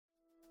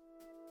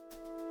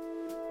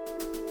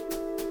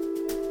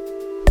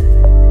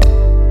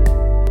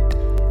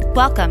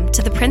Welcome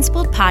to the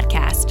Principled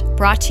Podcast,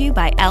 brought to you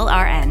by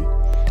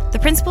LRN. The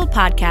Principled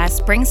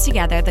Podcast brings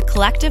together the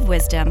collective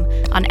wisdom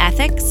on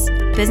ethics,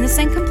 business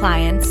and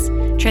compliance,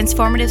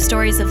 transformative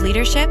stories of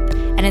leadership,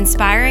 and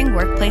inspiring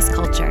workplace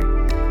culture.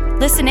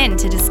 Listen in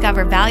to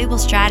discover valuable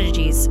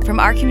strategies from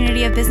our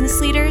community of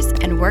business leaders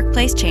and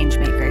workplace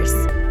changemakers.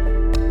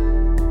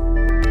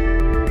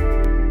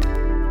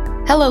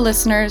 Hello,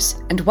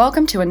 listeners, and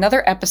welcome to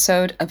another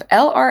episode of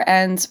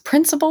LRN's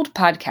Principled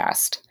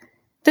Podcast.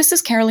 This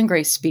is Carolyn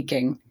Grace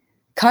speaking,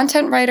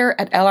 content writer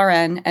at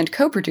LRN and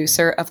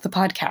co-producer of the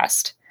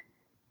podcast.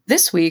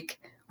 This week,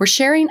 we're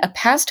sharing a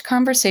past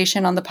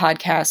conversation on the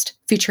podcast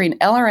featuring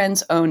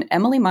LRN's own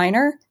Emily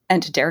Miner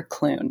and Derek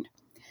Clune.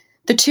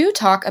 The two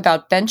talk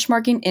about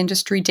benchmarking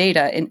industry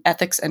data in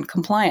ethics and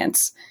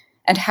compliance,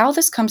 and how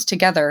this comes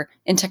together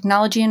in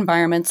technology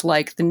environments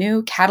like the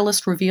new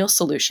Catalyst Reveal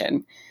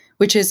solution,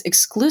 which is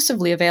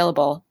exclusively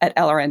available at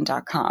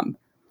LRN.com.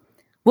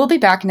 We'll be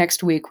back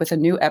next week with a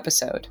new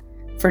episode.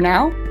 For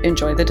now,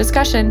 enjoy the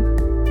discussion.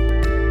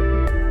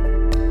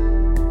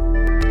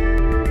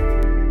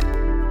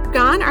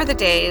 Gone are the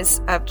days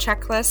of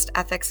checklist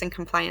ethics and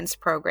compliance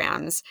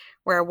programs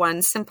where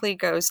one simply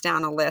goes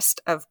down a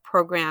list of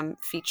program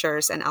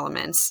features and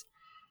elements.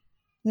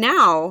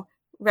 Now,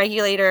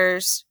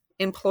 regulators,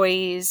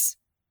 employees,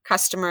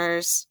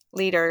 customers,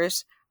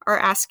 leaders are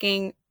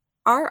asking,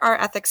 are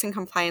our ethics and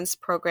compliance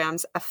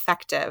programs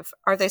effective?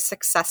 Are they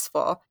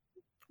successful?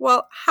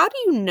 Well, how do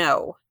you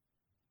know?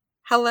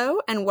 Hello,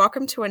 and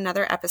welcome to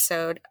another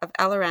episode of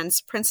LRN's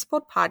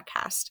Principled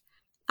Podcast.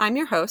 I'm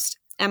your host,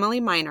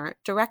 Emily Miner,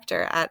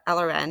 director at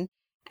LRN,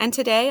 and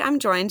today I'm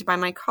joined by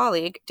my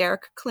colleague,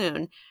 Derek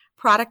Clune,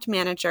 product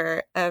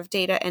manager of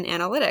data and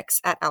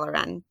analytics at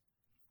LRN.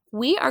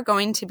 We are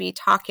going to be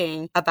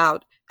talking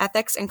about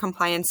ethics and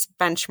compliance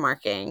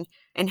benchmarking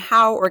and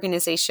how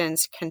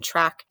organizations can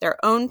track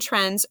their own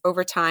trends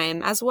over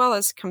time, as well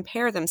as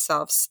compare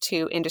themselves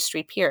to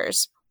industry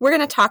peers. We're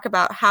going to talk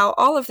about how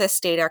all of this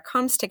data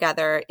comes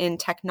together in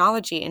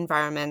technology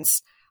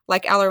environments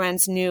like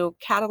LRN's new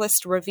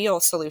Catalyst Reveal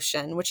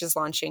solution, which is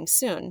launching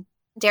soon.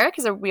 Derek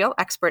is a real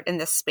expert in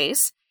this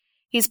space.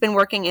 He's been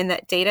working in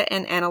the data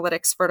and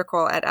analytics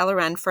vertical at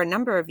LRN for a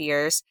number of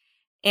years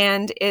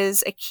and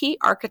is a key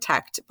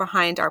architect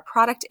behind our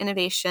product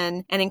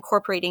innovation and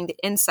incorporating the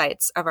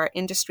insights of our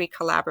industry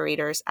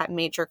collaborators at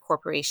major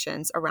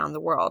corporations around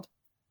the world.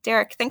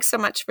 Derek, thanks so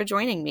much for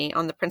joining me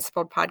on the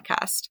Principled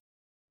Podcast.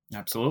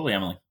 Absolutely,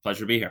 Emily.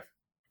 Pleasure to be here.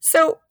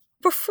 So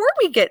before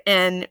we get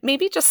in,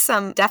 maybe just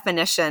some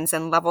definitions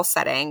and level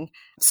setting.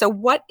 So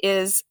what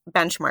is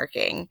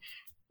benchmarking?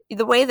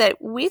 The way that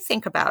we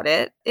think about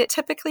it, it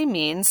typically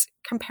means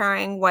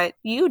comparing what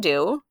you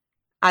do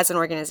as an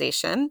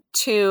organization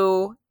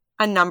to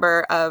a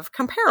number of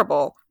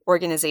comparable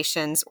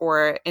organizations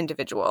or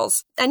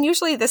individuals. And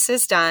usually this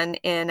is done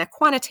in a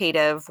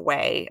quantitative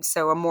way,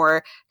 so a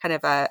more kind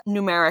of a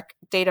numeric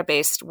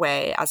data-based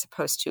way as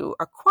opposed to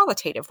a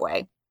qualitative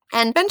way.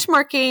 And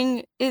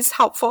benchmarking is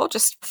helpful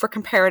just for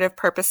comparative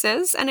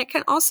purposes, and it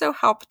can also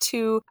help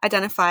to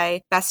identify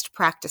best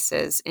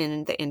practices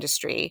in the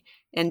industry,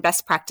 and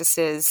best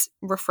practices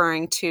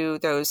referring to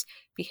those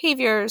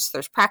behaviors,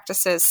 those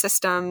practices,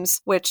 systems,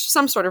 which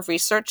some sort of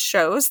research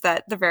shows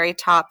that the very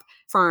top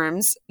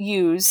firms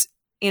use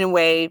in a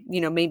way,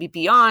 maybe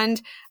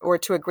beyond or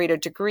to a greater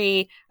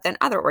degree than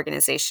other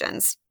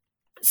organizations.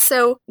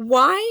 So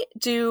why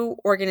do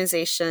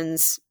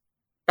organizations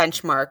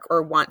benchmark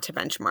or want to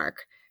benchmark?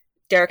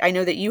 Derek, I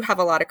know that you have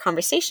a lot of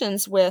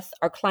conversations with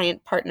our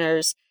client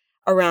partners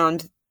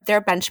around their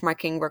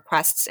benchmarking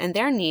requests and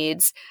their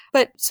needs,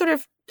 but sort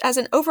of as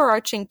an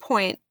overarching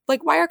point,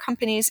 like why are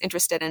companies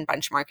interested in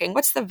benchmarking?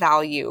 What's the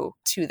value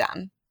to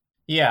them?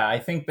 Yeah, I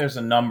think there's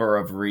a number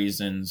of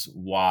reasons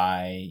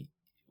why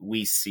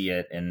we see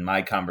it in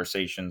my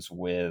conversations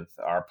with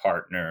our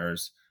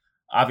partners.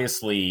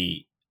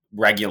 Obviously,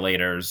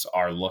 regulators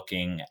are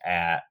looking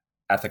at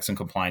ethics and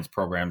compliance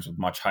programs with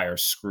much higher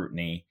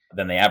scrutiny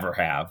than they ever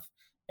have.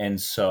 And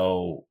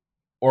so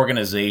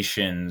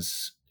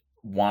organizations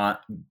want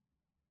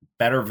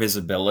better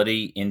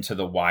visibility into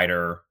the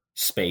wider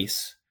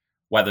space,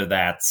 whether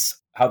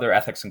that's how their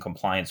ethics and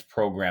compliance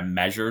program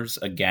measures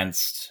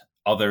against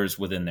others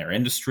within their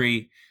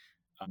industry,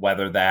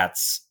 whether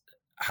that's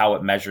how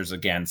it measures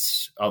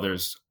against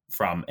others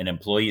from an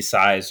employee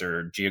size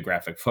or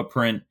geographic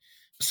footprint.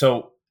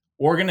 So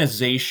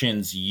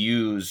organizations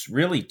use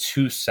really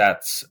two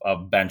sets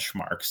of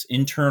benchmarks: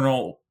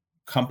 internal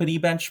company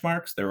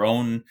benchmarks, their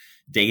own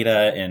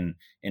data and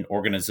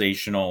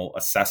organizational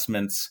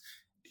assessments,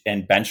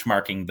 and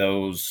benchmarking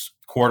those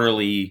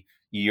quarterly,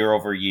 year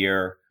over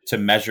year to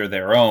measure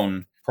their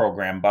own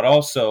program. But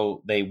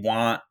also they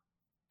want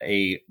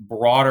a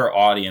broader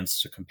audience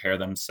to compare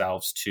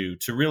themselves to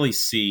really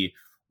see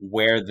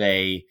where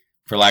they,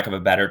 for lack of a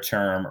better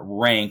term,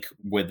 rank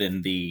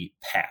within the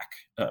pack,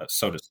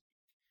 so to speak.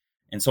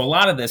 And so a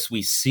lot of this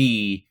we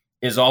see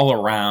is all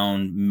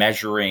around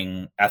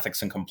measuring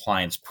ethics and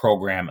compliance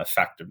program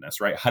effectiveness,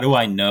 right? How do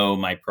I know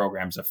my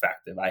program's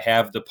effective? I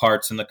have the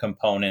parts and the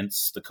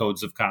components, the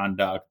codes of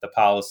conduct, the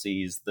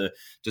policies, the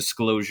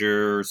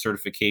disclosure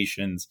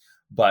certifications,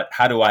 but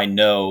how do I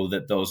know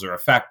that those are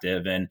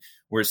effective? And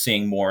we're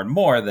seeing more and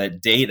more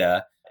that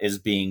data is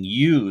being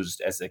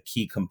used as a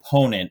key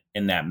component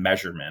in that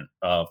measurement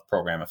of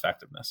program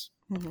effectiveness.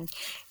 Mm-hmm.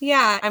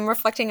 Yeah, I'm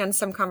reflecting on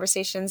some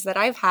conversations that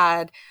I've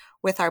had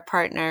with our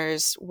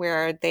partners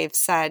where they've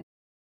said,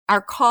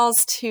 our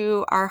calls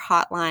to our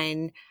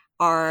hotline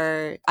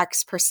are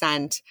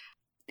X%.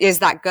 Is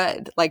that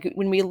good? Like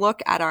when we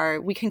look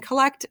at we can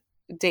collect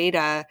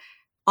data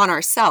on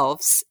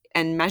ourselves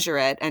and measure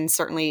it. And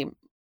certainly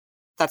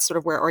that's sort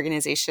of where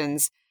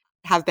organizations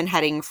have been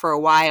heading for a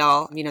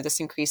while, this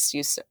increased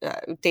use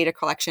data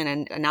collection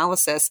and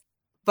analysis.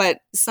 But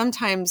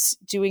sometimes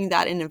doing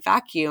that in a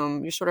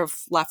vacuum, you're sort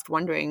of left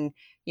wondering,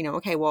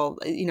 okay, well,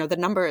 the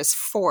number is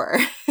 4.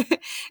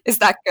 Is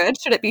that good?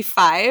 Should it be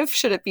 5?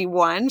 Should it be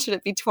 1? Should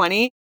it be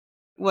 20?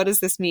 What does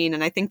this mean?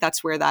 And I think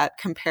that's where that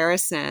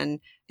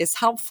comparison is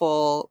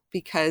helpful,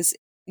 because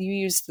you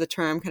used the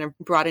term kind of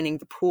broadening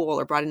the pool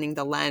or broadening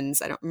the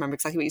lens. I don't remember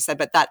exactly what you said,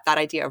 but that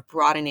idea of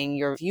broadening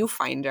your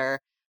viewfinder.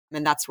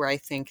 And that's where I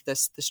think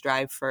this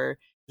drive for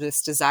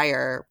this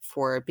desire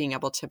for being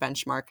able to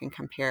benchmark and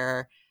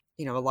compare,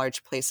 a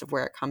large place of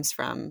where it comes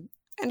from.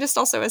 And just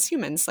also as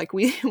humans, like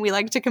we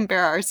like to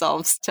compare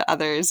ourselves to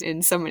others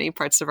in so many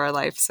parts of our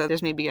life. So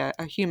there's maybe a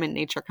human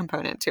nature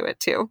component to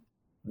it too.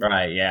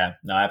 Right. Yeah.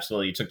 No,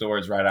 absolutely. You took the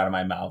words right out of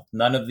my mouth.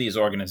 None of these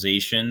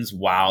organizations,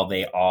 while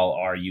they all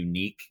are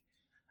unique,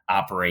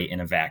 operate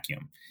in a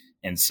vacuum.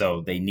 And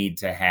so they need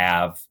to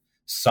have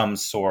some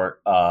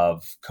sort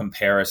of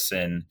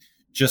comparison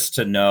just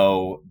to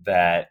know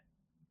that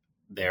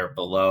they're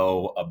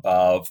below,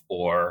 above,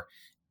 or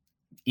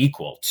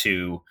equal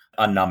to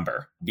a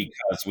number,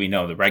 because we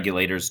know the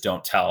regulators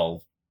don't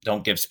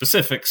give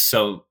specifics.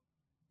 So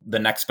the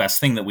next best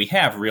thing that we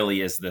have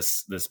really is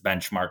this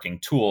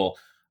benchmarking tool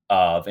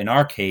of, in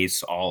our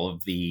case, all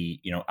of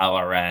the,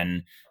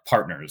 LRN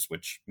partners,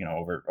 which,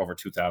 over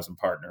 2,000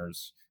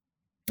 partners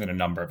in a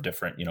number of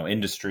different,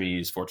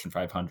 industries, Fortune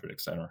 500,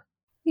 et cetera.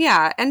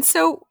 Yeah. And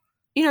so,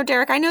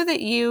 Derek, I know that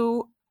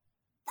you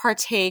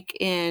partake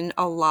in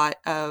a lot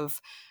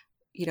of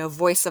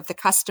voice of the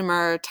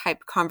customer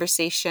type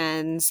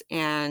conversations,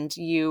 and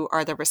you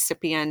are the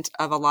recipient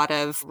of a lot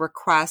of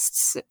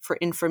requests for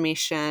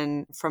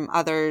information from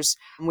others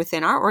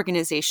within our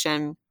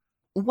organization.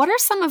 What are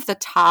some of the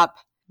top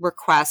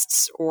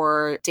requests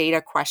or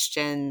data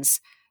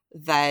questions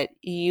that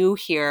you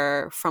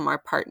hear from our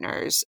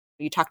partners?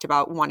 You talked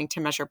about wanting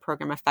to measure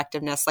program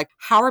effectiveness. Like,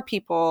 how are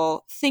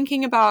people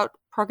thinking about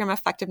program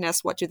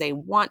effectiveness? What do they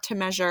want to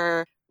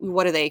measure?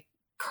 What do they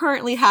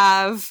currently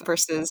have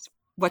versus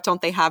what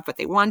don't they have, but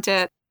they want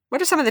it?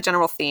 What are some of the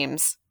general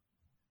themes?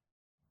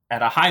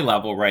 At a high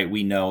level, right,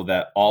 we know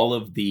that all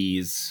of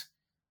these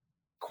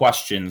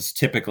questions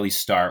typically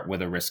start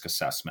with a risk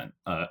assessment.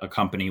 A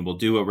company will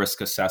do a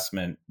risk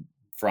assessment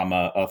from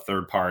a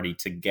third party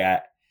to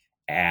get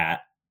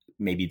at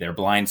maybe their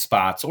blind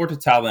spots or to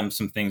tell them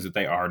some things that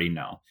they already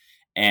know.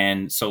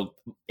 And so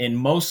in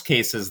most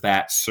cases,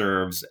 that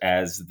serves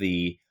as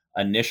the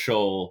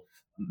initial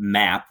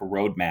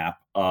roadmap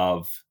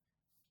of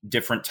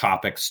different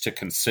topics to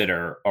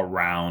consider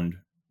around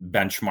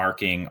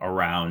benchmarking,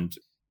 around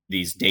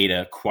these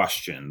data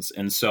questions.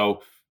 And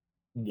so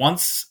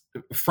once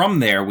from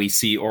there, we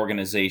see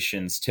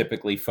organizations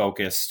typically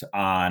focused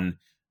on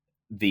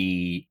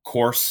the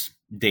course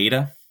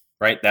data,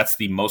 right? That's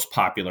the most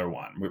popular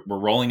one. We're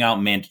rolling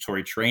out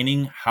mandatory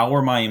training. How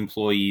are my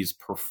employees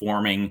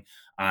performing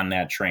on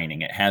that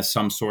training? It has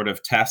some sort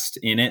of test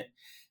in it.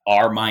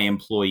 Are my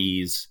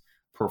employees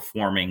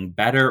performing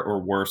better or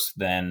worse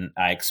than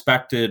I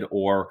expected,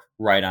 or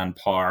right on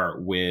par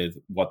with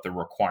what the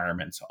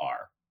requirements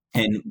are?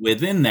 And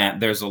within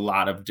that, there's a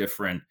lot of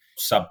different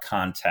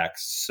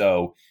subcontexts.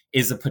 So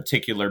is a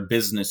particular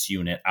business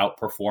unit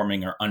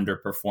outperforming or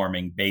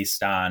underperforming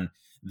based on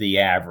the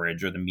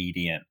average or the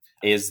median?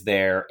 Is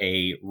there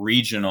a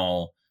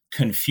regional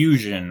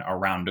confusion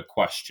around a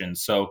question?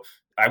 So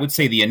I would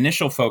say the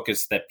initial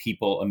focus that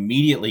people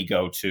immediately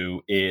go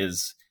to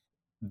is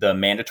the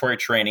mandatory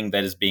training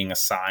that is being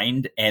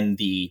assigned and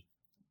the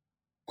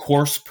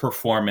course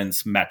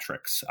performance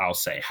metrics, I'll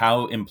say,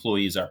 how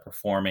employees are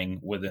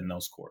performing within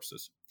those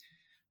courses.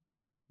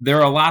 There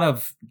are a lot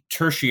of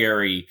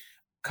tertiary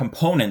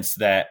components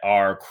that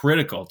are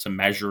critical to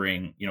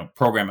measuring,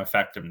 program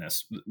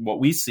effectiveness. What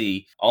we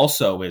see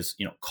also is,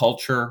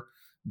 culture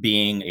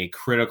being a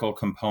critical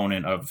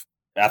component of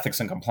ethics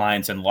and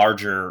compliance and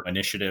larger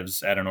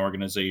initiatives at an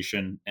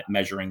organization,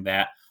 measuring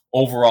that.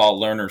 Overall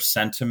learner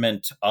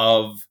sentiment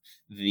of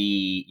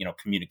the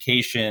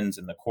communications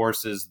and the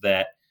courses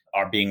that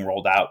are being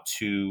rolled out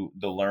to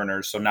the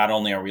learners. So not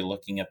only are we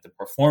looking at the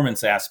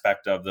performance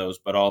aspect of those,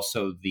 but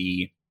also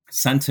the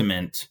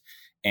sentiment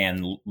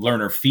and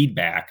learner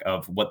feedback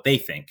of what they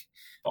think.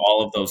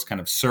 All of those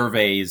kind of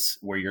surveys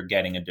where you're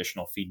getting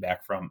additional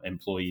feedback from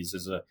employees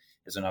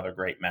is another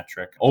great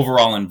metric.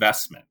 Overall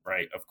investment,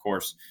 right? Of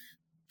course,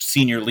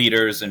 senior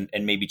leaders and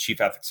maybe chief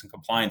ethics and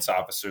compliance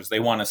officers, they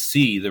want to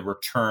see the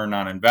return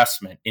on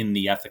investment in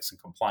the ethics and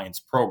compliance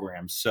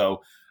program.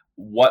 So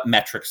what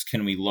metrics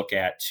can we look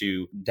at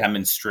to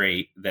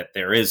demonstrate that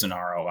there is an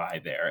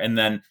ROI there? And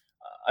then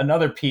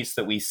another piece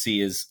that we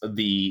see is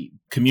the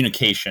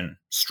communication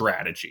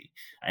strategy.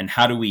 And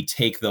how do we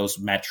take those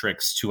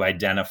metrics to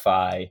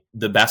identify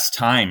the best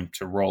time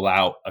to roll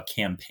out a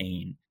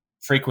campaign?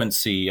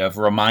 Frequency of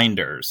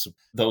reminders,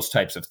 those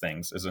types of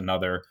things is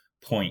another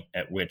point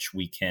at which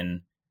we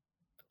can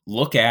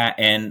look at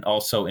and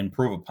also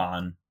improve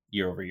upon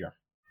year over year.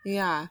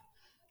 Yeah,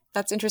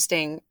 that's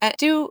interesting.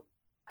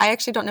 I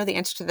actually don't know the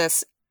answer to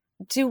this.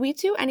 Do we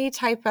do any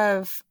type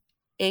of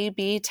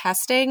A/B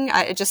testing?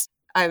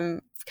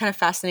 I'm kind of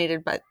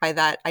fascinated by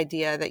that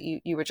idea that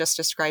you were just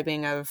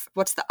describing of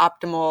what's the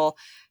optimal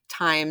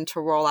time to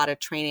roll out a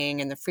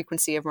training and the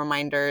frequency of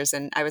reminders.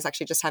 And I was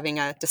actually just having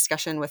a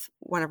discussion with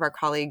one of our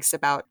colleagues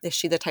about, is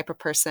she the type of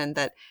person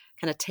that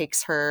kind of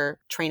takes her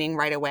training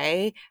right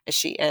away as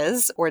she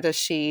is, or does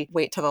she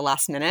wait till the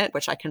last minute,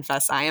 which I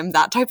confess I am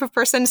that type of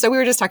person. So we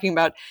were just talking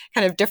about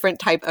kind of different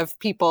type of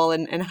people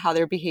and how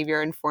their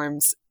behavior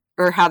informs,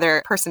 or how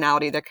their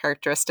personality, their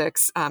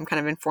characteristics kind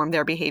of inform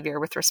their behavior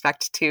with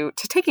respect to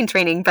taking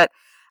training. But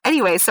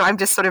anyway, so I'm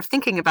just sort of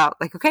thinking about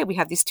like, okay, we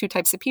have these two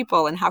types of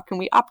people and how can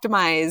we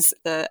optimize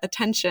the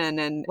attention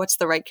and what's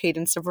the right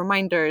cadence of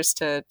reminders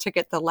to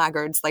get the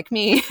laggards like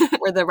me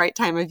or the right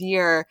time of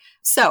year.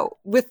 So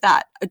with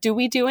that, do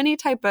we do any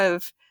type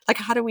of, like,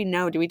 how do we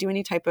know? Do we do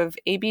any type of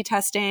A/B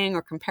testing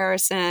or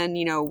comparison?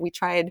 You know, we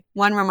tried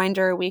 1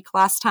 reminder a week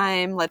last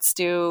time. Let's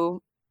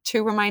do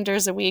 2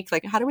 reminders a week.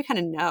 Like, how do we kind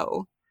of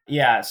know?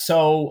 Yeah.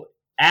 So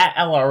at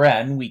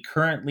LRN, we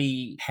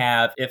currently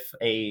have, if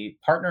a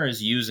partner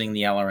is using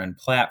the LRN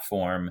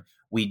platform,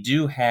 we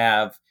do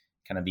have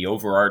kind of the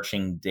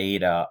overarching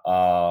data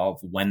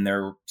of when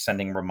they're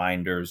sending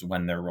reminders,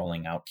 when they're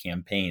rolling out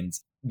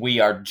campaigns.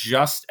 We are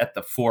just at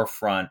the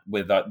forefront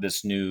with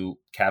this new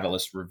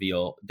Catalyst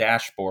Reveal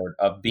dashboard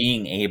of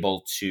being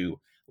able to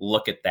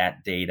look at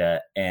that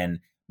data and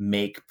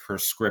make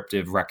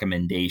prescriptive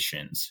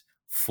recommendations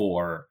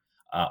for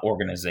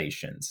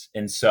organizations.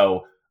 And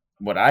so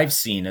what I've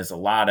seen is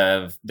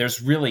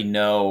there's really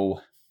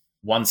no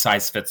one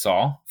size fits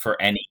all for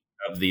any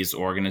of these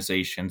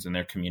organizations and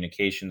their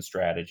communication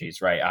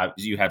strategies, right?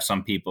 You have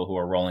some people who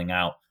are rolling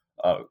out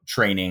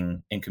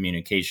training and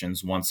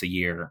communications once a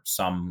year,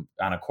 some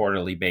on a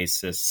quarterly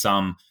basis,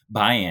 some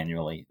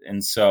biannually.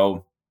 And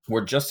so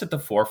we're just at the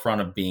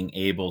forefront of being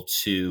able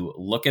to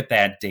look at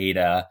that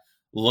data,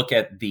 look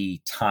at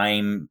the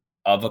time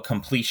of a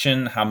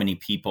completion, how many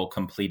people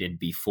completed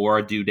before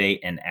a due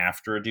date and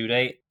after a due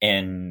date.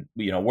 And,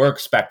 we're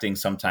expecting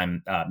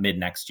sometime mid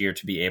next year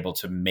to be able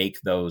to make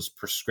those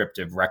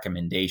prescriptive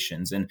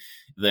recommendations. And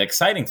the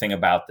exciting thing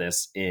about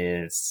this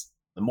is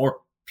the more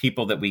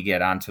people that we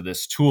get onto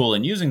this tool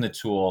and using the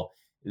tool,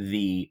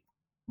 the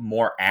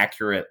more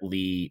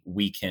accurately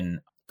we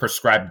can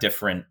prescribe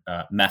different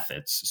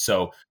methods.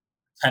 So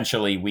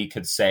potentially we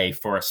could say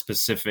for a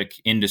specific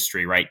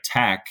industry, right,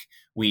 tech,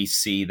 we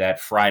see that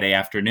Friday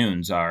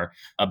afternoons are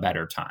a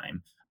better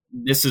time.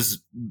 This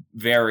is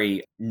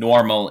very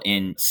normal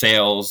in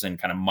sales and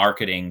kind of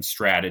marketing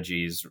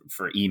strategies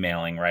for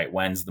emailing, right?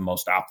 When's the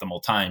most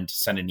optimal time to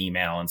send an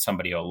email and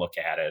somebody will look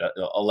at it?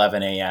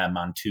 11 a.m.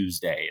 on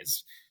Tuesday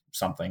is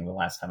something the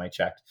last time I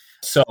checked.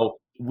 So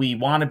we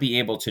want to be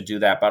able to do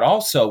that, but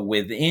also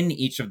within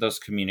each of those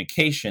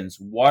communications,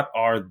 what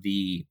are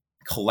the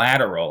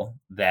collateral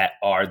that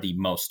are the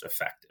most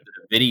effective?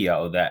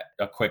 Video,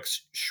 a quick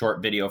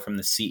short video from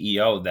the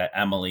CEO that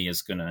Emily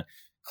is going to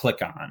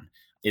click on.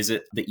 Is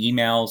it the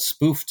email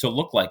spoof to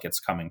look like it's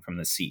coming from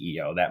the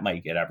CEO? That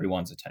might get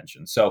everyone's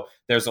attention. So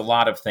there's a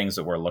lot of things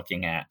that we're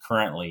looking at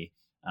currently,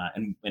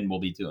 and we'll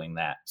be doing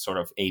that sort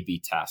of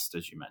A/B test,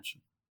 as you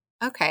mentioned.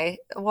 Okay.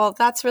 Well,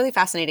 that's really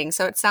fascinating.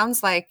 So it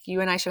sounds like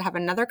you and I should have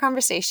another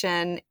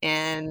conversation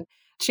in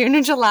June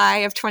and July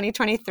of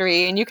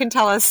 2023, and you can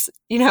tell us,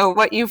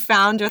 what you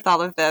found with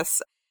all of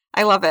this.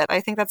 I love it.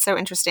 I think that's so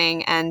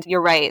interesting. And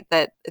you're right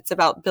that it's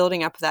about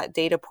building up that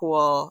data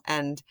pool,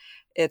 and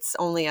it's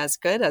only as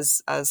good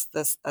as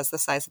the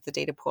size of the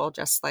data pool,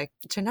 just like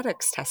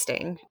genetics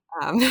testing.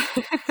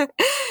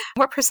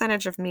 What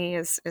percentage of me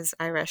is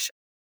Irish?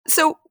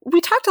 So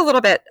we talked a little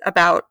bit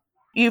about,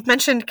 you've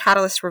mentioned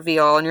Catalyst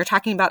Reveal, and you're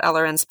talking about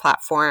LRN's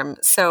platform.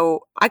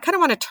 So I kind of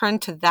want to turn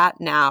to that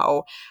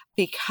now,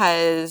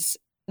 because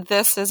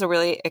this is a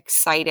really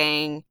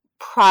exciting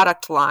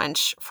product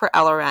launch for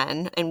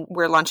LRN, and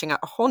we're launching a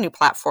whole new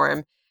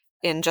platform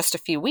in just a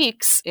few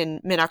weeks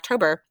in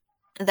mid-October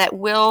that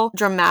will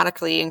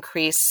dramatically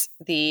increase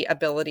the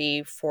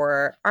ability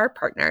for our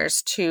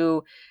partners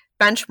to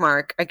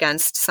benchmark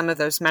against some of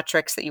those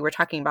metrics that you were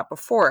talking about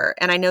before.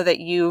 And I know that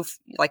you've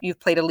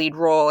played a lead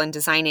role in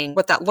designing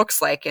what that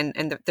looks like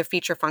and the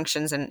feature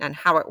functions and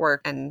how it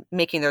works and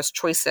making those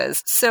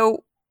choices.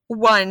 So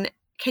one,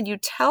 can you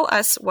tell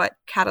us what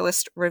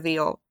Catalyst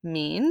Reveal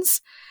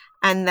means?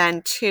 And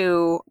then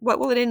two, what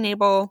will it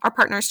enable our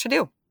partners to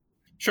do?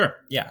 Sure.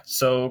 Yeah.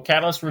 So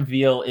Catalyst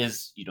Reveal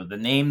is, the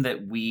name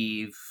that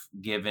we've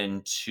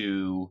given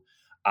to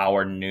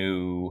our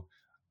new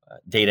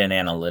data and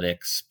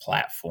analytics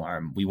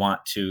platform. We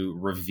want to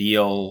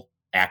reveal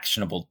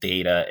actionable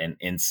data and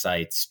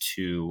insights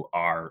to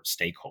our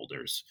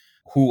stakeholders,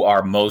 who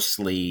are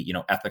mostly,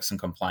 ethics and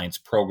compliance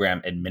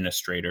program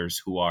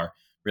administrators who are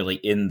really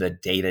in the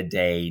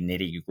day-to-day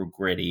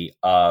nitty-gritty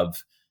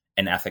of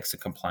an ethics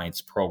and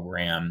compliance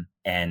program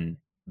and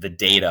the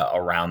data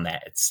around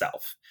that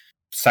itself.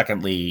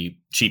 Secondly,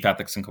 chief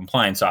ethics and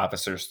compliance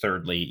officers.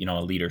 Thirdly,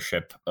 a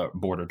leadership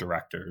board of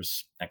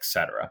directors, et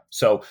cetera.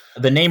 So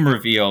the name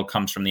Reveal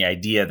comes from the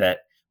idea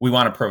that we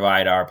want to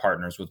provide our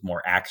partners with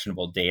more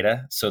actionable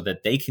data so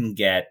that they can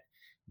get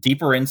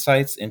deeper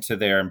insights into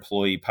their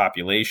employee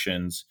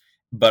populations,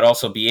 but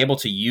also be able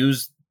to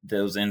use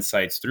those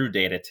insights through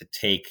data to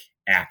take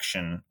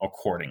action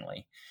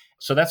accordingly.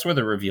 So that's where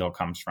the Reveal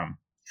comes from.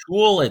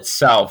 Tool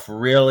itself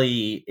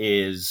really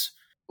is,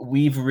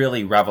 we've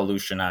really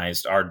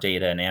revolutionized our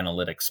data and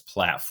analytics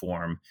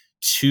platform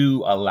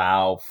to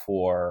allow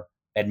for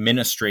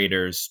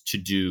administrators to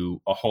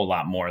do a whole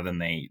lot more than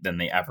they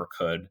ever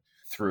could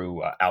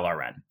through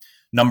LRN.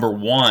 Number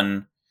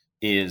one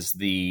is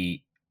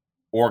the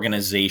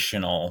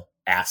organizational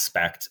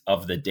aspect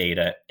of the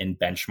data and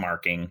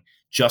benchmarking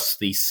just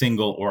the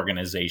single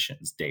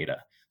organization's data.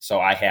 So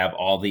I have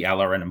all the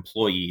LRN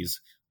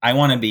employees. I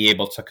want to be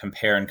able to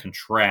compare and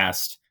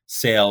contrast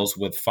sales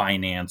with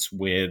finance,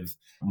 with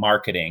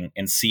marketing,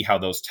 and see how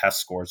those test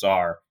scores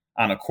are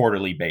on a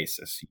quarterly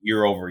basis,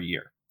 year over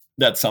year.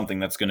 That's something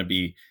that's going to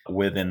be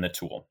within the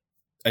tool.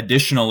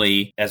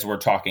 Additionally, as we're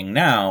talking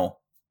now,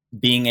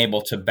 being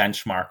able to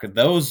benchmark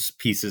those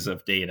pieces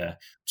of data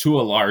to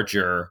a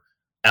larger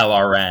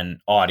LRN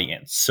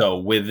audience. So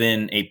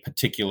within a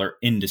particular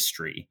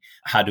industry,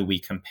 how do we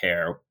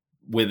compare?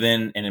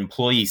 Within an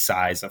employee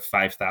size of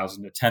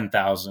 5,000 to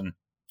 10,000,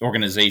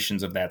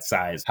 organizations of that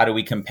size, how do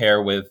we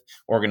compare with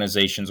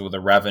organizations with a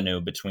revenue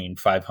between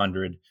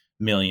 500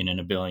 million and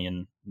 $1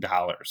 billion?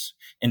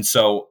 And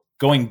so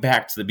going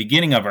back to the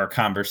beginning of our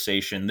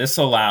conversation, this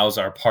allows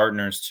our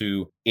partners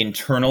to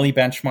internally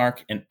benchmark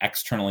and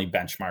externally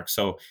benchmark.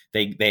 So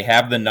they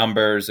have the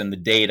numbers and the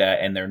data,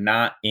 and they're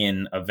not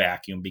in a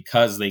vacuum,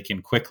 because they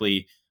can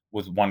quickly,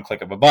 with one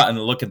click of a button,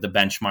 look at the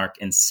benchmark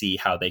and see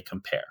how they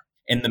compare.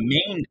 And the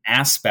main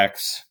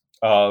aspects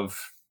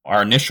of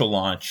our initial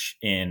launch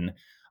in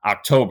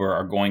October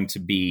are going to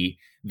be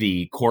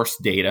the course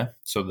data.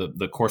 So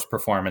the course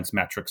performance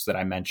metrics that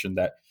I mentioned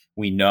that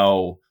we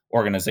know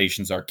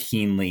organizations are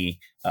keenly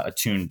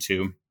attuned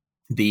to,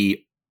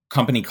 the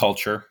company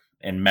culture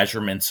and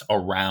measurements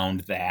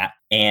around that,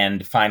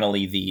 and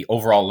finally, the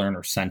overall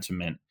learner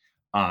sentiment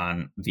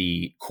on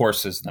the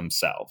courses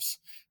themselves.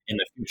 In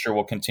the future,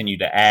 we'll continue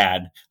to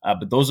add,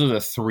 but those are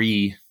the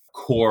three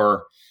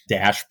core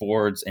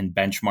dashboards and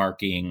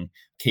benchmarking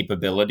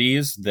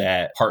capabilities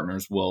that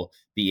partners will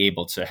be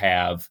able to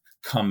have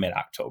come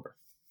mid-October.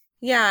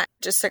 Yeah,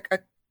 just a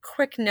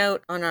quick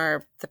note on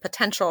the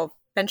potential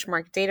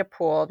benchmark data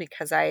pool,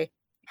 because I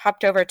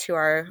hopped over to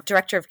our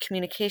director of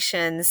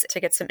communications to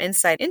get some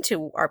insight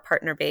into our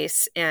partner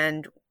base.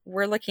 And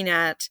we're looking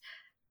at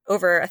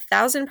over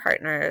 1,000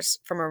 partners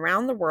from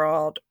around the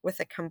world with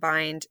a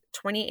combined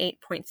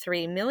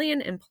 28.3 million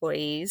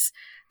employees,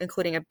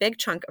 including a big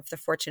chunk of the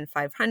Fortune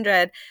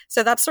 500.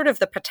 So that's sort of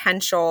the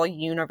potential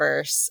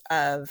universe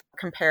of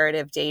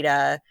comparative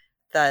data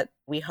that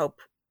we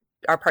hope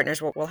our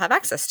partners will have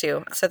access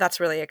to. So that's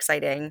really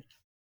exciting.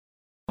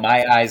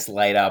 My eyes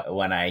light up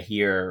when I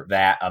hear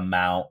that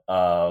amount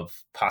of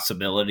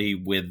possibility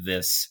with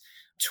this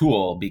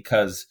tool,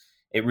 because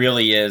it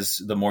really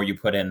is, the more you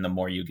put in, the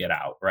more you get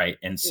out, right?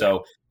 And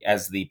so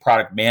as the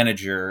product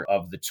manager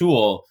of the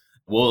tool,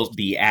 we'll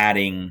be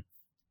adding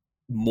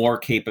more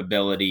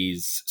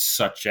capabilities,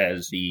 such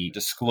as the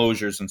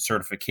disclosures and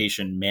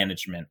certification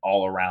management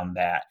all around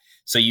that.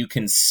 So you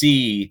can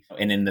see,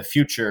 and in the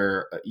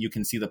future, you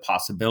can see the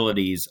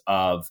possibilities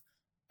of,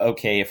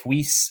 okay, if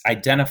we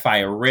identify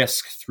a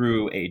risk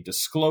through a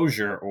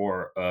disclosure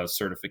or a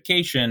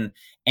certification,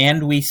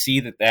 and we see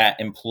that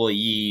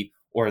employee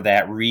or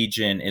that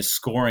region is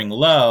scoring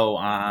low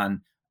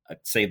on,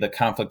 say, the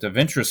conflict of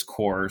interest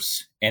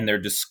course, and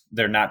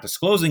they're not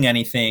disclosing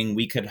anything,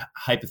 we could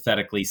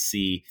hypothetically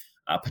see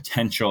a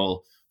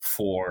potential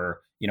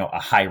for, a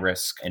high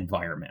risk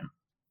environment.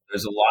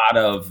 There's a lot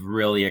of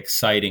really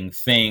exciting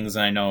things.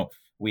 And I know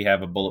we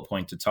have a bullet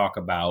point to talk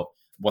about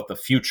what the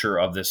future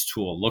of this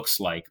tool looks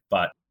like,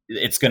 but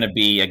it's going to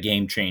be a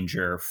game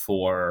changer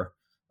for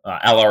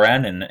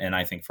LRN and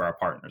I think for our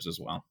partners as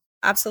well.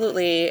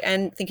 Absolutely.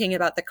 And thinking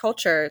about the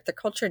culture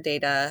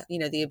data,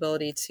 the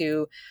ability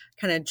to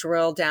kind of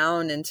drill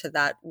down into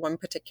that one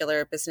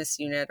particular business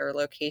unit or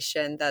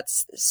location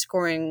that's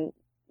scoring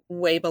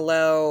way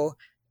below,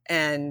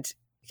 and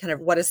kind of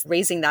what is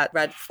raising that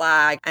red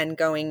flag and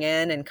going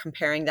in and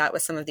comparing that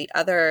with some of the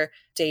other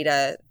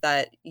data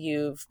that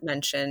you've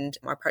mentioned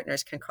our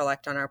partners can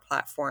collect on our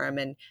platform,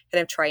 and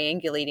kind of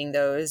triangulating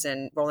those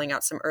and rolling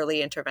out some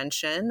early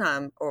intervention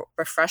or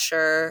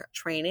refresher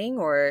training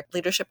or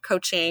leadership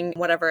coaching,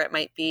 whatever it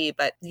might be.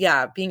 But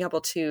yeah, being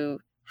able to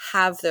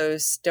have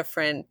those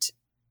different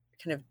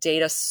kind of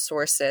data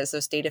sources,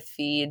 those data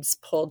feeds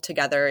pulled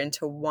together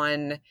into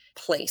one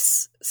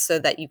place so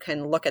that you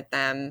can look at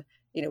them.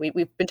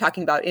 We've been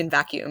talking about in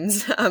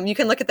vacuums. You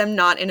can look at them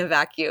not in a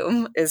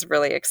vacuum is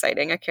really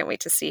exciting. I can't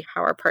wait to see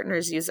how our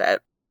partners use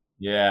it.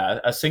 Yeah,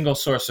 a single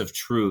source of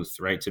truth,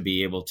 right? To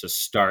be able to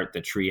start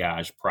the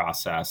triage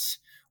process,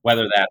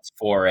 whether that's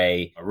for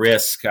a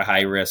risk, a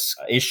high risk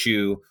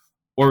issue,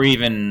 or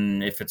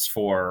even if it's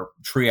for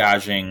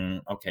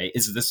triaging, okay,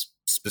 is this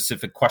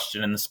specific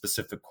question in the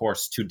specific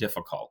course too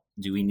difficult?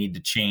 Do we need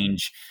to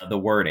change the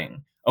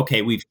wording?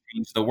 Okay, we've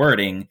changed the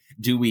wording.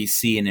 Do we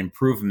see an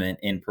improvement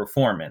in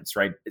performance,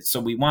 right? So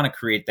we want to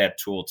create that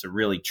tool to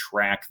really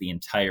track the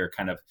entire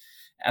kind of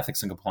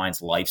ethics and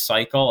compliance life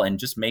cycle and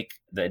just make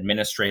the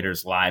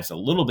administrators' lives a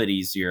little bit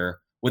easier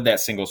with that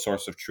single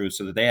source of truth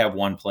so that they have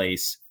one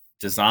place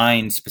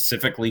designed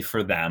specifically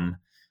for them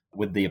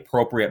with the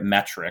appropriate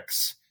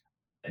metrics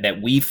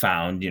that we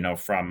found,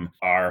 from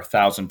our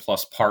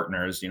 1,000+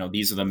 partners.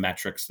 These are the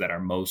metrics that are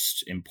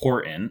most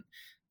important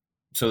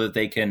so that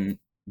they can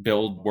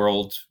build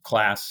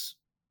world-class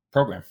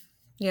program.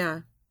 Yeah.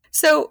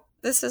 So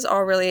this is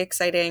all really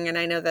exciting. And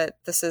I know that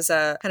this is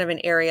a kind of an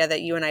area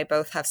that you and I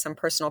both have some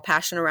personal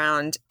passion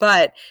around,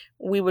 but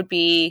we would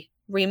be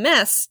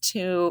remiss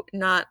to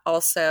not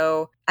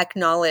also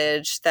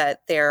acknowledge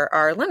that there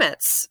are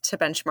limits to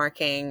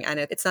benchmarking, and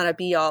it's not a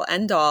be-all,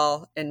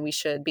 end-all, and we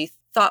should be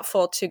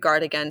thoughtful to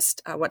guard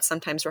against what's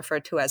sometimes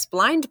referred to as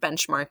blind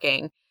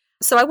benchmarking.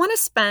 So I want to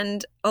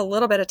spend a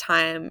little bit of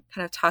time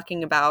kind of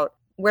talking about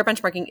where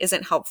benchmarking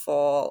isn't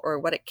helpful or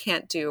what it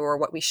can't do or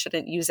what we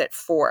shouldn't use it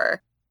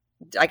for.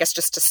 I guess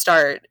just to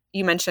start,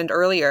 you mentioned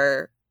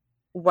earlier,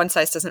 one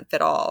size doesn't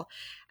fit all.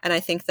 And I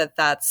think that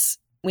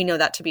we know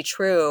that to be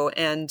true.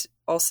 And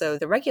also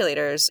the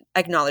regulators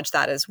acknowledge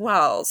that as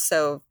well.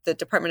 So the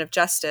Department of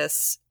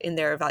Justice, in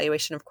their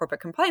evaluation of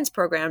corporate compliance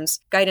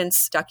programs,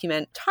 guidance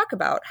document talk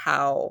about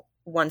how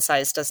one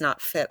size does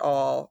not fit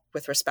all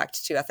with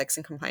respect to ethics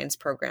and compliance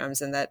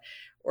programs, and that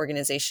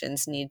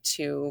organizations need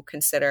to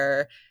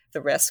consider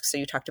the risks. So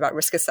you talked about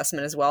risk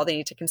assessment as well. They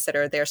need to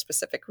consider their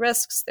specific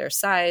risks, their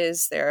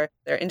size, their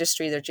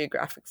industry, their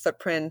geographic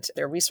footprint,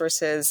 their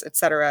resources, et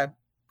cetera,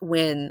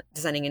 when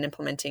designing and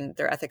implementing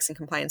their ethics and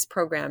compliance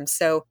programs.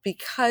 So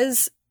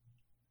because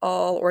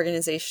all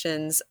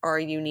organizations are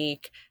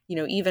unique,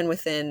 even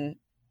within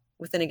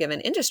a given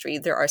industry,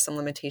 there are some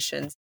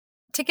limitations.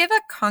 To give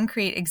a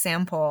concrete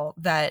example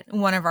that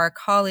one of our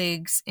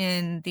colleagues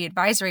in the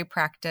advisory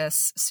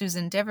practice,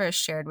 Susan Divers,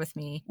 shared with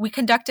me, we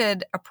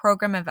conducted a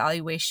program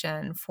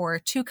evaluation for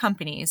 2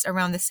 companies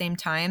around the same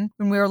time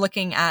when we were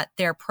looking at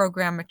their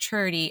program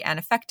maturity and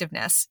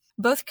effectiveness.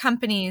 Both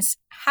companies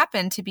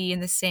happened to be in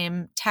the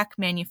same tech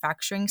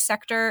manufacturing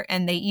sector,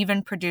 and they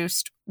even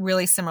produced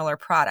really similar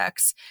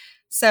products.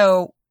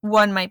 So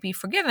one might be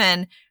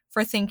forgiven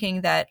for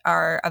thinking that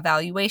our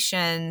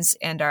evaluations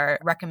and our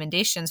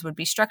recommendations would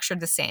be structured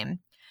the same.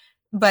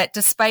 But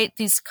despite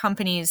these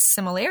companies'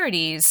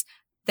 similarities,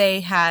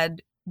 they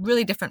had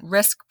really different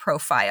risk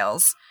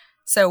profiles.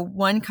 So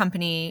one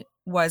company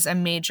was a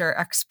major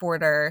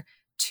exporter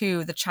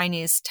to the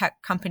Chinese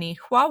tech company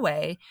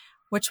Huawei,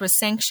 which was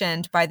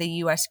sanctioned by the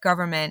US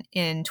government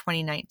in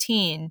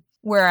 2019,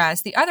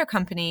 whereas the other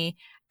company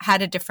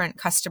had a different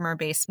customer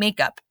base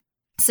makeup.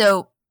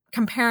 So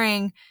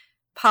comparing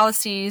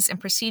policies and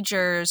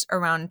procedures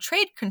around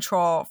trade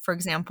control, for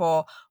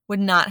example, would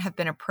not have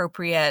been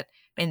appropriate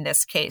in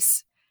this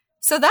case.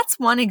 So that's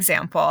one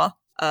example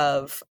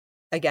of,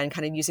 again,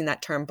 kind of using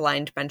that term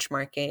blind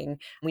benchmarking.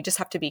 We just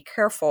have to be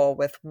careful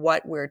with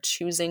what we're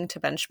choosing to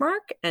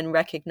benchmark and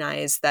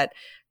recognize that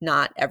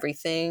not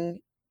everything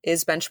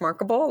is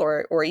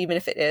benchmarkable, or even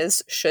if it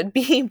is, should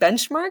be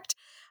benchmarked.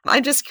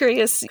 I'm just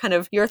curious, kind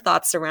of your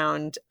thoughts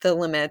around the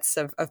limits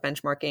of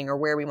benchmarking, or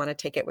where we want to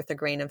take it with a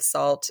grain of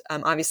salt.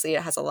 Obviously,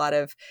 it has a lot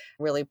of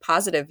really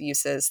positive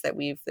uses that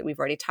we've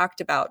already talked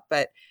about,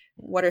 but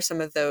what are some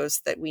of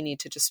those that we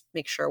need to just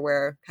make sure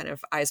we're kind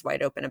of eyes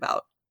wide open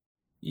about?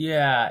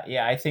 Yeah.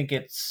 I think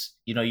it's,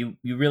 you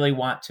really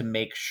want to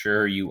make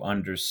sure you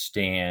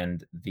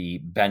understand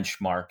the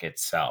benchmark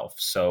itself.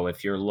 So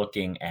if you're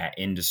looking at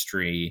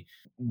industry,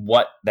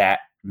 what that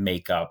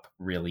makeup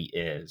really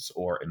is,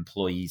 or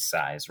employee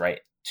size,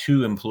 right?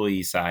 2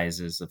 employee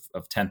sizes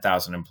of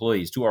 10,000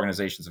 employees, 2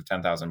 organizations of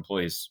 10,000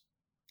 employees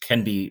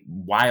can be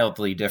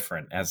wildly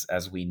different,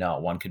 as we know.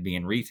 One could be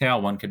in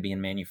retail, one could be in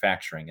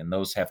manufacturing, and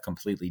those have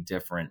completely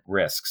different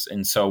risks.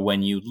 And so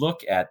when you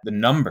look at the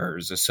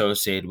numbers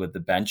associated with the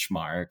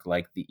benchmark,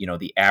 like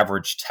the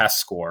average test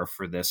score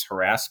for this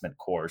harassment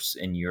course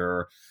in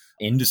your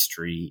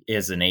industry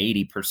is an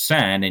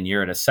 80% and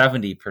you're at a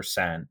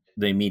 70%,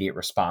 the immediate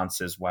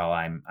response is, well,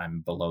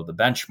 I'm below the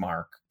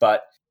benchmark.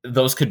 But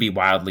those could be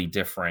wildly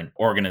different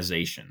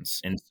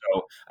organizations. And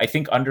so I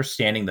think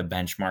understanding the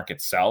benchmark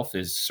itself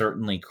is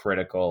certainly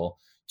critical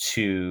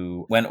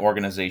to when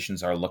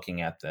organizations are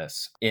looking at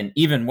this. And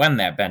even when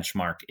that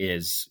benchmark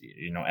is,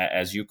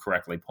 as you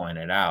correctly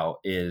pointed out,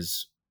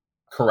 is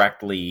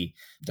correctly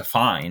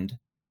defined,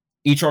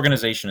 each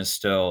organization is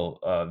still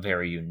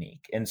very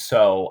unique. And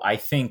so I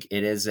think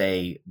it is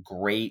a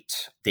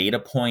great data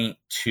point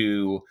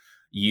to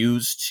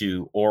use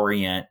to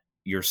orient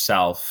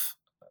yourself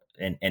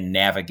and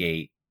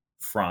navigate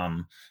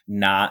from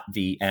not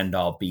the end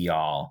all be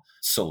all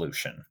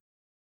solution.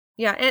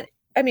 Yeah. And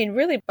I mean,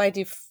 really by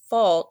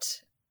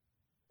default,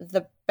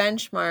 the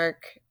benchmark,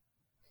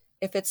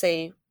 if it's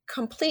a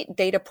complete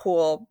data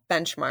pool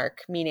benchmark,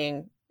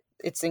 meaning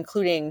it's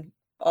including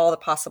all the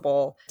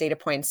possible data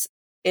points,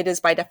 it is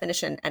by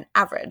definition an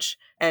average.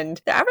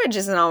 And the average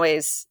isn't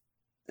always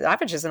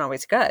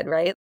good,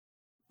 right?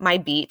 My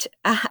beat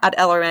at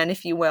LRN,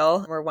 if you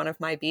will, or one of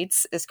my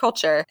beats is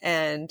culture.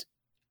 And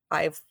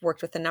I've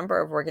worked with a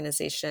number of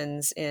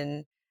organizations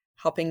in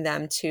helping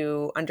them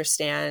to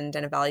understand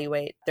and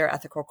evaluate their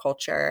ethical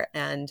culture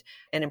and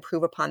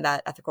improve upon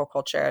that ethical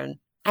culture.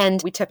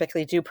 And we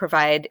typically do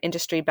provide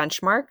industry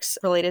benchmarks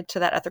related to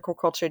that ethical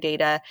culture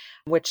data,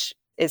 which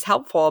is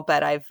helpful.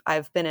 But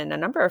I've been in a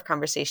number of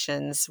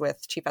conversations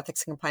with chief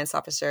ethics and compliance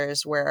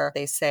officers where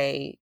they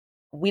say,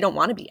 we don't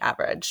want to be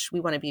average.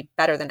 We want to be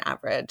better than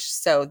average.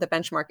 So the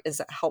benchmark is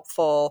a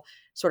helpful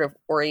sort of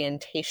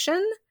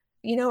orientation,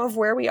 of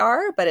where we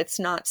are, but it's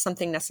not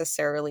something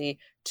necessarily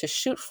to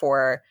shoot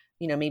for.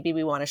 Maybe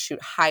we want to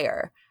shoot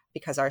higher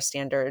because our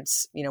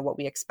standards, what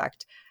we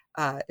expect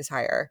is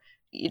higher.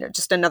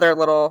 Just another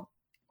little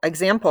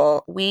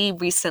example. We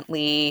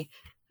recently,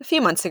 a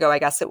few months ago, I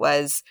guess it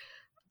was,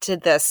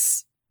 did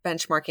this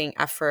benchmarking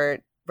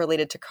effort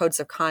related to codes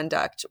of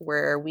conduct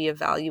where we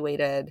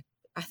evaluated,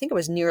 I think it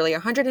was nearly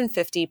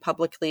 150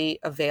 publicly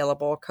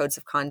available codes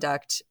of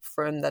conduct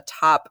from the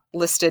top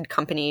listed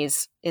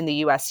companies in the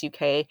US,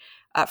 UK,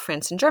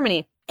 France, and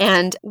Germany.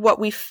 And what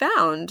we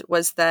found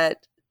was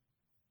that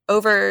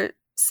over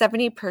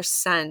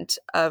 70%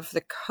 of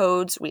the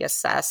codes we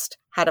assessed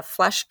had a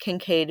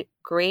Flesch-Kincaid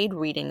grade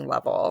reading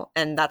level.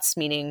 And that's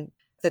meaning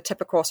the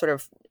typical sort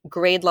of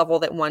grade level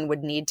that one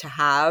would need to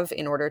have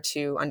in order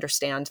to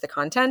understand the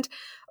content.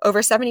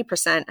 Over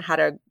 70% had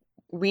a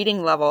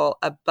reading level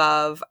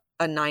above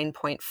a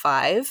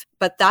 9.5,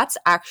 but that's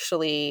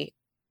actually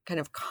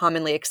kind of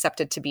commonly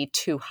accepted to be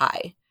too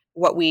high.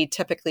 What we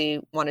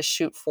typically want to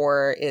shoot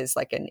for is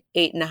like an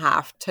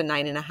 8.5 to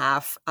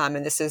 9.5.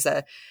 And this is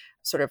a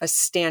sort of a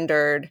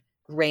standard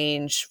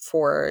range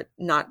for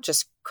not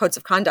just codes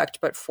of conduct,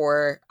 but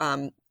for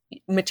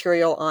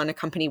material on a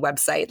company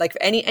website, like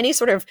any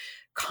sort of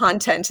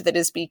content that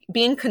is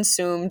being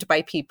consumed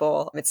by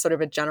people. It's sort of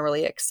a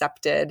generally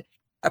accepted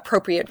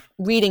appropriate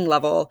reading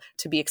level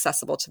to be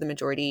accessible to the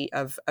majority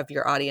of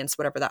your audience,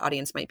 whatever that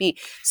audience might be.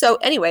 So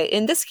anyway,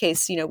 in this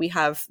case, we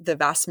have the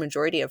vast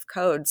majority of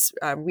codes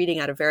reading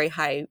at a very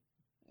high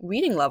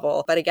reading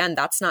level. But again,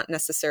 that's not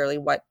necessarily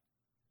what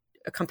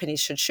companies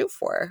should shoot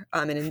for.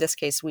 And in this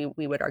case, we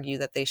would argue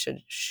that they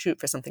should shoot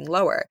for something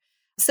lower.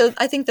 So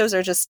I think those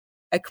are just,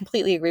 I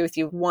completely agree with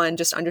you. One,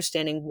 just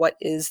understanding what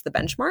is the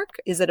benchmark.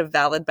 Is it a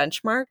valid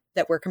benchmark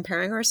that we're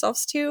comparing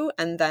ourselves to?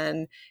 And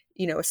then,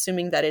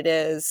 assuming that it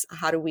is,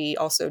 how do we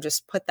also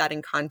just put that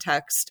in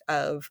context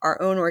of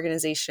our own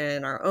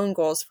organization, our own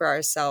goals for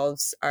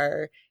ourselves,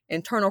 our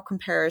internal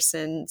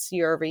comparisons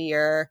year over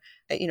year?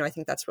 I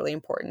think that's really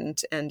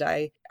important. And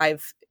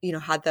I've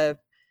had the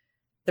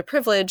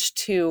privilege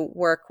to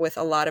work with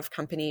a lot of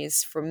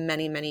companies for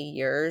many, many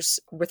years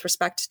with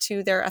respect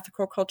to their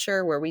ethical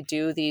culture, where we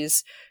do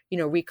these,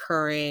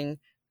 recurring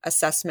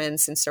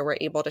assessments. And so we're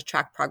able to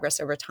track progress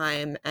over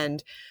time.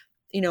 And,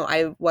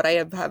 what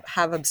I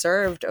have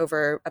observed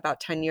over about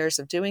 10 years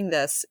of doing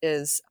this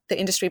is the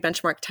industry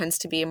benchmark tends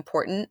to be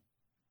important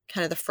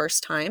kind of the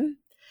first time.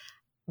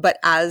 But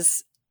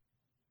as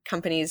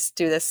companies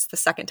do this the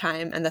second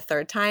time and the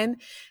third time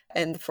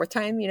and the fourth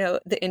time,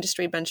 the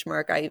industry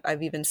benchmark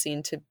I've even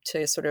seen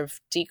to sort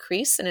of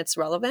decrease in its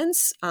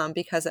relevance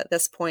because at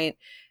this point,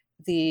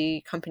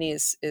 the company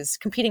is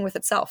competing with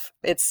itself.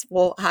 It's,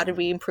 well, how did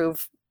we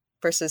improve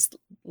versus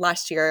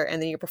last year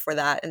and the year before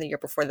that and the year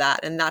before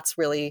that? And that's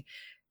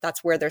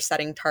where they're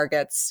setting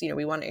targets.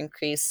 We want to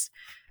increase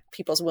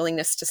people's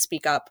willingness to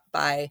speak up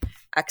by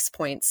X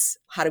points.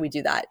 How do we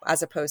do that?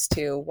 As opposed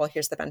to, well,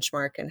 here's the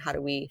benchmark and how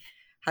do we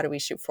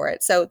shoot for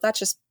it? So that's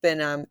just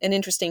been an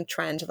interesting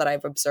trend that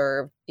I've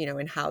observed,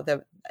 in how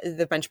the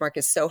benchmark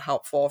is so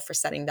helpful for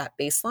setting that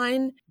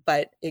baseline,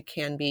 but it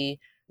can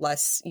be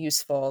less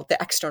useful. The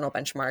external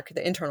benchmark,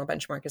 the internal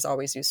benchmark is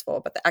always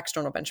useful, but the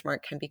external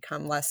benchmark can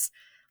become less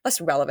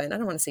relevant. I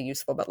don't want to say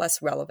useful, but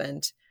less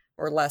relevant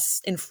or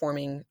less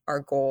informing our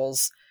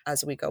goals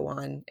as we go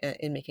on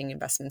in making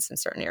investments in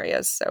certain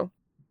areas. So,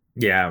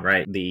 yeah,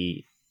 right.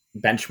 The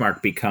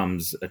benchmark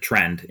becomes a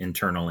trend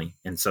internally.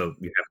 And so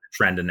you have the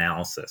trend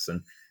analysis.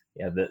 And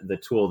the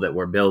tool that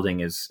we're building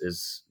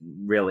is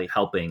really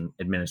helping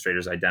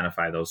administrators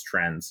identify those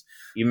trends.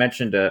 You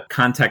mentioned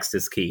context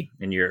is key,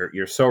 and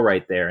you're so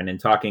right there. And in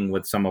talking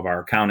with some of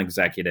our account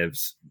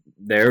executives,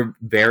 they're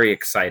very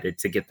excited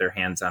to get their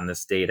hands on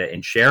this data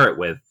and share it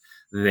with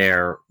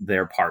their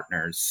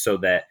partners so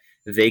that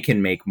they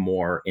can make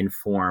better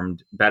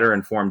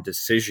informed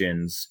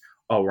decisions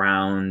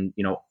around,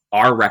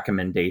 our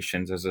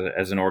recommendations as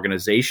an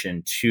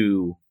organization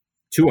to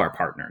our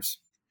partners.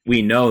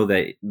 We know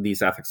that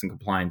these ethics and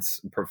compliance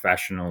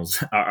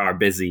professionals are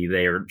busy.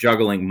 They are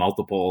juggling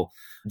multiple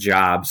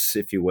jobs,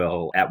 if you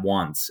will, at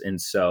once. And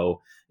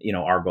so,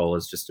 our goal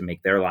is just to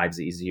make their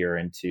lives easier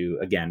and to,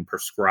 again,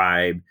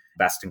 prescribe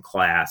best in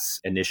class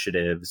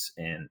initiatives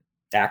and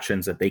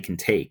actions that they can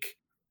take.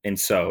 And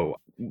so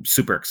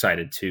super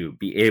excited to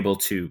be able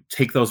to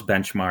take those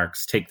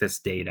benchmarks, take this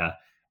data,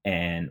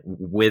 and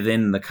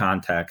within the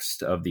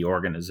context of the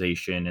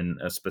organization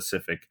and a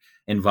specific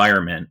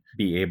environment,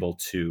 be able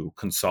to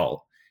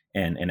consult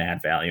and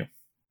add value.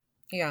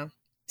 Yeah.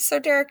 So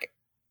Derek,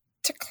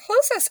 to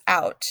close us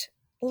out,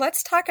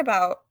 let's talk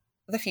about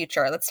the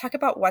future. Let's talk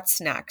about what's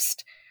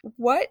next.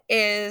 What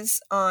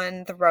is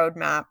on the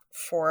roadmap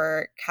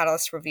for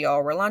Catalyst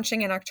Reveal? We're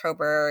launching in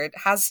October. It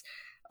has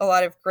a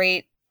lot of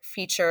great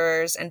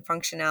features and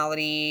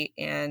functionality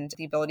and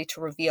the ability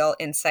to reveal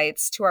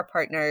insights to our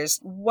partners.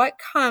 What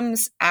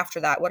comes after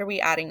that? What are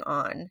we adding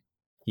on?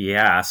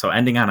 Yeah, so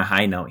ending on a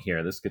high note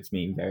here, this gets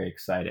me very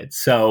excited.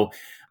 So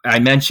I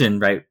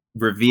mentioned, right,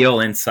 reveal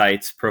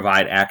insights,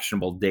 provide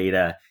actionable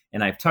data,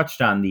 and I've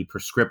touched on the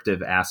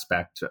prescriptive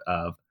aspect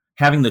of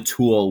having the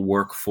tool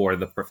work for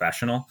the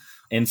professional.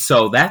 And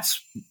so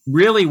that's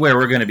really where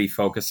we're going to be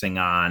focusing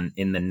on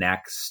in the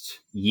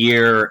next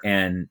year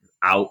and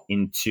out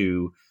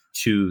into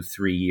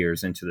 2-3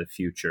 years into the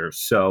future.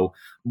 So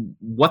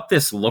what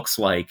this looks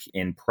like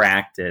in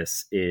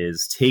practice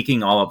is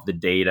taking all of the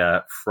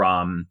data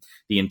from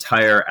the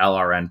entire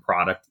LRN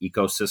product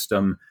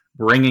ecosystem,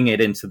 bringing it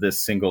into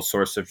this single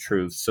source of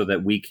truth so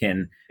that we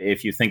can,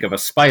 if you think of a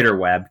spider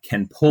web,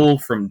 can pull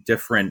from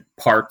different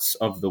parts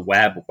of the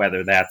web,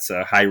 whether that's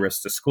a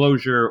high-risk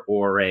disclosure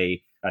or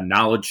a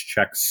knowledge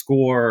check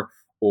score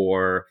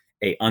or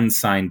a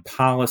unsigned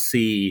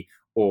policy,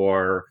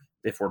 or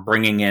if we're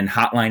bringing in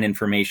hotline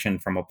information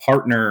from a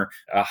partner,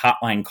 a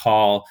hotline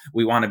call,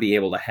 we want to be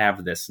able to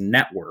have this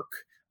network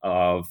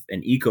of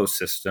an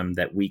ecosystem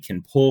that we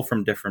can pull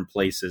from different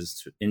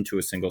places into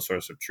a single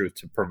source of truth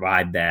to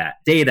provide that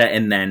data.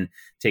 And then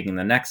taking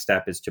the next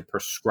step is to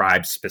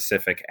prescribe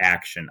specific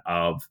action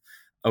of,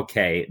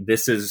 okay,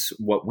 this is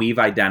what we've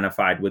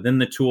identified within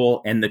the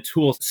tool, and the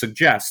tool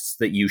suggests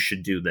that you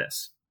should do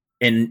this.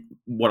 And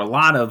what a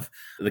lot of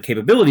the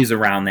capabilities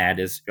around that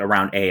is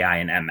around AI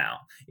and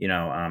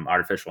ML,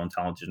 artificial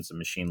intelligence and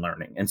machine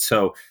learning. And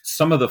so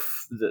some of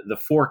the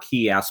four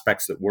key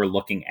aspects that we're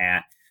looking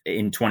at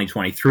in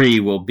 2023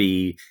 will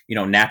be,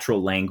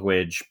 natural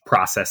language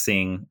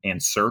processing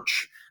and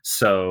search.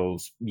 So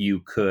you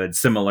could,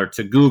 similar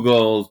to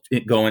Google,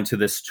 go into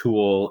this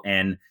tool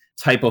and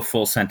type a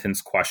full sentence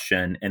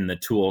question, and the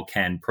tool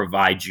can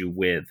provide you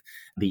with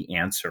the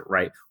answer,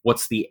 right?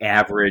 What's the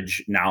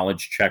average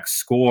knowledge check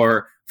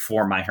score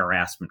for my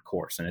harassment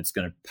course? And it's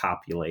going to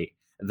populate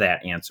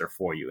that answer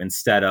for you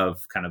instead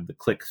of kind of the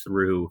click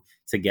through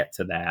to get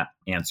to that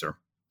answer.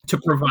 To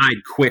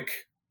provide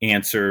quick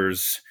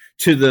answers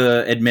to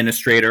the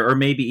administrator or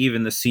maybe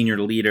even the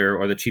senior leader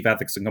or the chief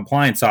ethics and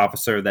compliance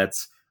officer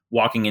that's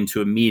walking into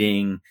a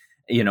meeting,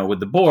 with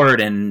the board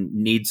and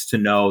needs to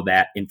know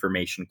that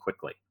information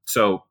quickly.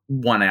 So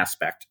one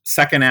aspect.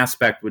 Second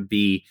aspect would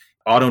be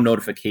auto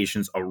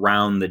notifications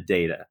around the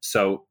data.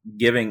 So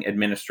giving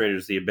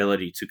administrators the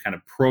ability to kind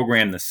of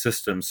program the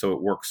system so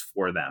it works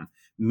for them.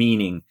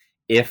 Meaning,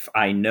 if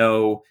I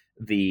know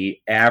the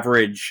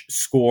average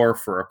score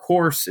for a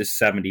course is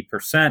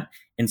 70%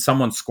 and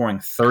someone's scoring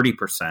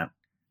 30%,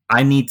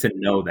 I need to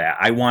know that.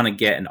 I want to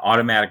get an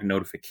automatic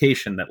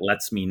notification that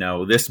lets me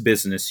know this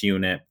business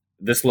unit,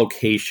 this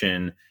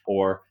location,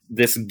 or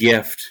this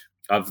gift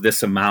of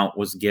this amount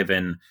was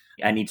given.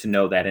 I need to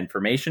know that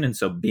information. And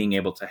so being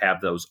able to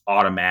have those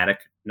automatic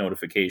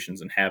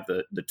notifications and have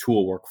the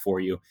tool work for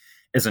you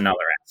is another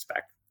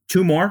aspect.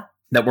 Two more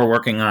that we're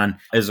working on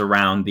is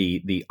around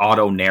the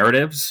auto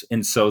narratives.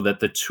 And so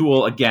that the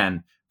tool,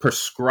 again,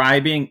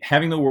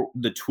 having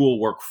the tool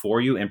work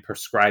for you and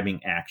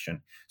prescribing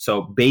action.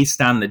 So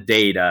based on the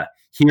data,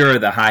 here are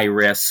the high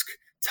risk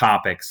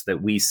topics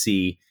that we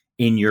see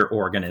in your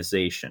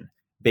organization.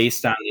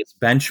 Based on this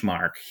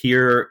benchmark,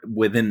 here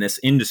within this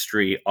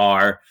industry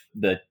are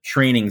the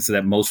trainings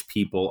that most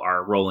people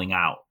are rolling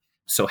out.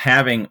 So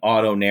having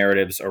auto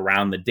narratives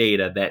around the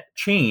data that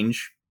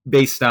change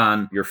based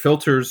on your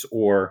filters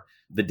or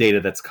the data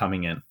that's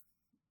coming in.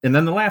 And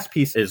then the last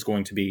piece is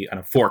going to be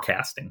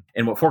forecasting.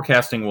 And what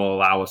forecasting will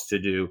allow us to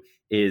do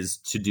is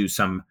to do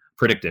some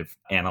predictive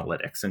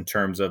analytics in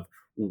terms of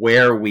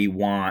where we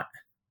want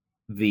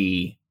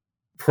the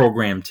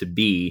program to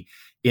be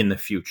in the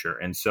future.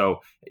 And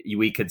so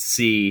we could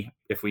see,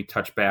 if we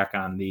touch back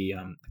on the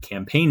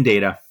campaign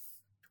data,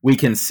 we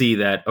can see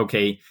that,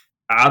 okay,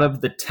 out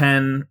of the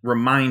 10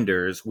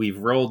 reminders, we've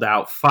rolled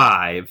out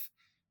 5.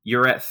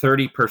 You're at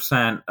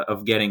 30%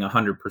 of getting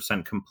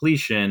 100%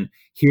 completion.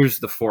 Here's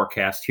the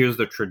forecast. Here's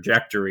the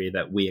trajectory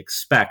that we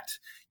expect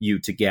you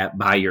to get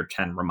by your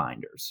 10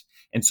 reminders.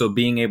 And so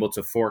being able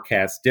to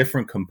forecast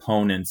different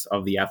components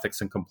of the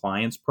ethics and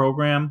compliance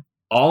program,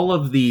 all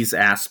of these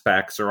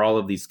aspects or all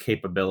of these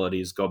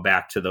capabilities go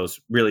back to those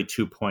really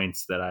 2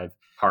 points that I've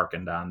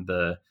hearkened on: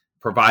 the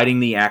providing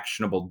the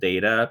actionable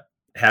data,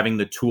 having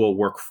the tool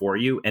work for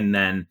you, and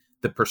then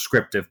the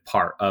prescriptive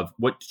part of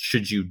what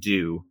should you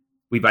do.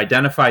 We've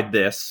identified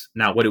this.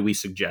 Now, what do we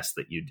suggest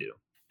that you do?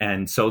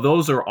 And so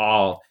those are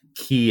all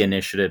key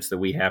initiatives that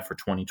we have for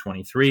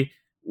 2023,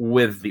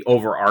 with the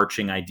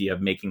overarching idea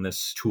of making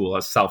this tool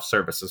as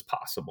self-service as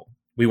possible.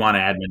 We want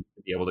admins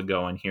to be able to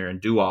go in here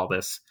and do all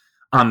this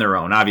on their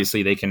own.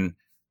 Obviously, they can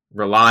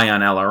rely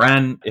on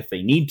LRN if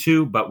they need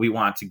to, but we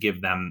want to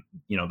give them,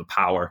 the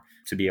power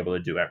to be able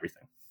to do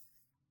everything.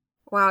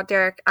 Wow,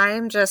 Derek,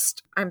 I'm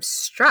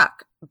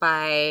struck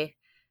by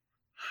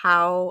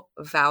how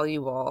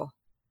valuable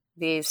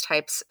these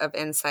types of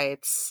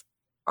insights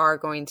are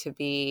going to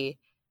be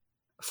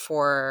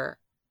for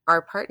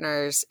our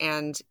partners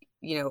and,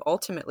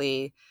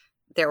 ultimately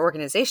their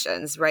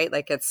organizations, right?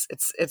 Like it's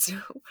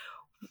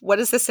what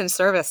is this in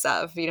service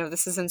of?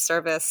 This is in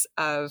service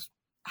of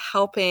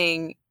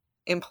helping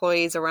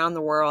employees around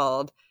the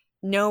world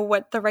know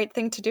what the right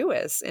thing to do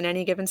is in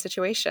any given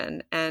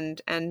situation,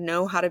 and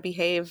know how to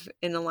behave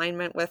in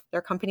alignment with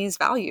their company's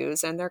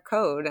values and their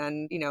code,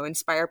 and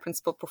inspire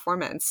principled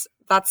performance.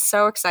 That's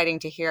so exciting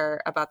to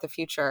hear about the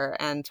future,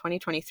 and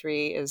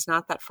 2023 is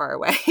not that far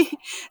away.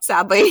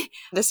 Sadly,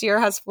 this year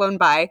has flown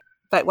by,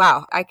 but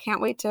wow, I can't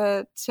wait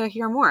to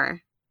hear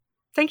more.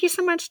 Thank you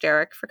so much,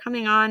 Derek, for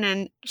coming on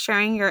and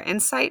sharing your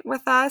insight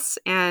with us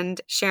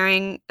and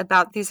sharing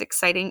about these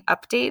exciting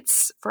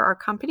updates for our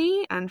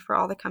company and for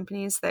all the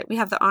companies that we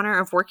have the honor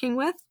of working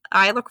with.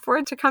 I look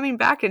forward to coming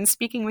back and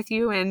speaking with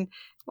you in,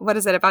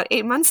 about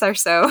 8 months or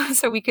so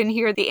we can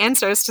hear the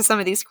answers to some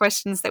of these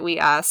questions that we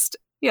asked.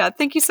 Yeah,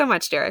 thank you so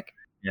much, Derek.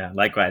 Yeah,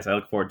 likewise. I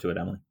look forward to it,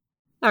 Emily.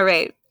 All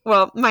right.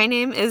 Well, my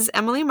name is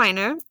Emily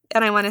Miner,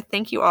 and I want to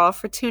thank you all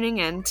for tuning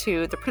in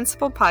to the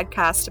Principled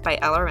Podcast by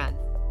LRN.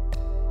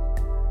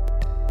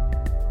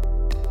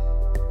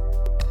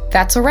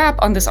 That's a wrap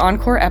on this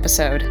Encore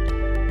episode.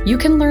 You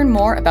can learn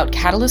more about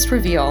Catalyst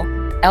Reveal,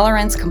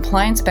 LRN's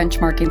compliance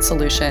benchmarking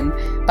solution,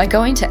 by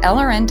going to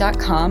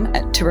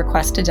lrn.com to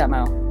request a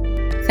demo.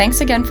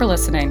 Thanks again for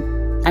listening.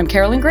 I'm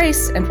Carolyn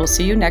Grace, and we'll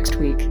see you next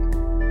week.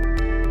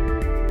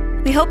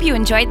 We hope you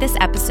enjoyed this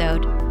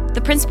episode. The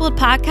Principled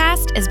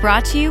Podcast is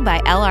brought to you by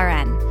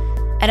LRN.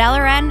 At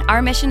LRN,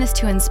 our mission is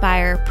to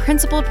inspire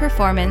principled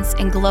performance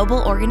in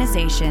global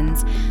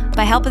organizations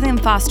by helping them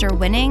foster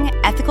winning,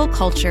 ethical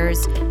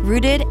cultures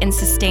rooted in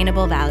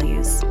sustainable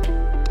values.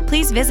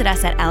 Please visit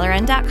us at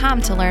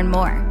lrn.com to learn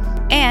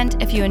more. And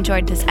if you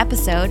enjoyed this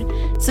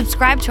episode,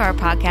 subscribe to our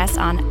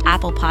podcast on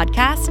Apple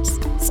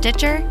Podcasts,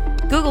 Stitcher,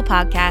 Google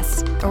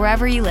Podcasts, or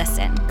wherever you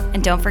listen.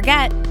 And don't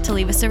forget to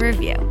leave us a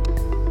review.